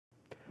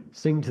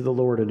Sing to the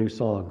Lord a new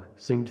song.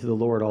 Sing to the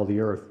Lord, all the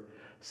earth.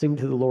 Sing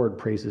to the Lord,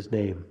 praise his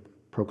name.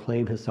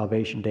 Proclaim his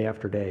salvation day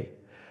after day.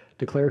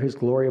 Declare his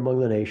glory among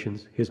the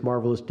nations, his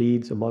marvelous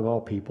deeds among all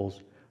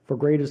peoples. For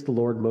great is the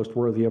Lord, most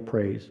worthy of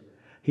praise.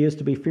 He is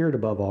to be feared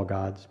above all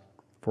gods.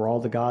 For all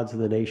the gods of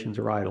the nations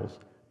are idols.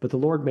 But the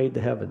Lord made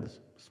the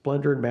heavens.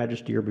 Splendor and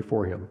majesty are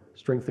before him.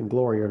 Strength and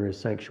glory are in his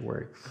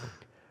sanctuary.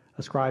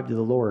 Ascribe to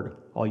the Lord,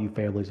 all you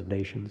families of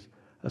nations.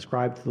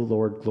 Ascribe to the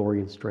Lord glory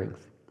and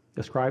strength.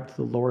 Ascribe to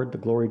the Lord the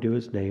glory due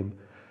his name.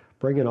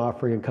 Bring an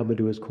offering and come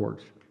into his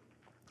courts.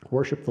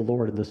 Worship the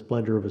Lord in the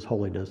splendor of his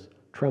holiness.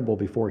 Tremble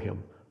before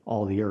him,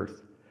 all the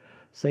earth.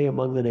 Say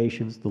among the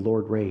nations, the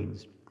Lord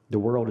reigns. The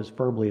world is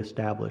firmly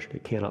established,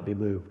 it cannot be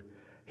moved.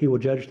 He will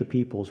judge the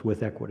peoples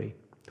with equity.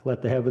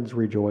 Let the heavens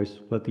rejoice,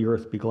 let the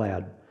earth be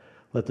glad.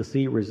 Let the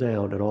sea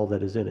resound and all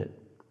that is in it.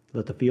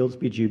 Let the fields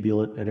be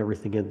jubilant and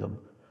everything in them.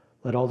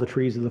 Let all the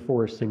trees of the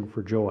forest sing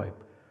for joy.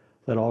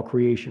 Let all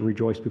creation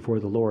rejoice before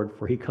the Lord,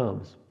 for he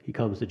comes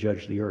to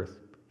judge the earth.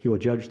 He will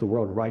judge the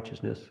world in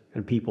righteousness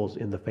and peoples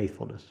in the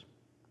faithfulness.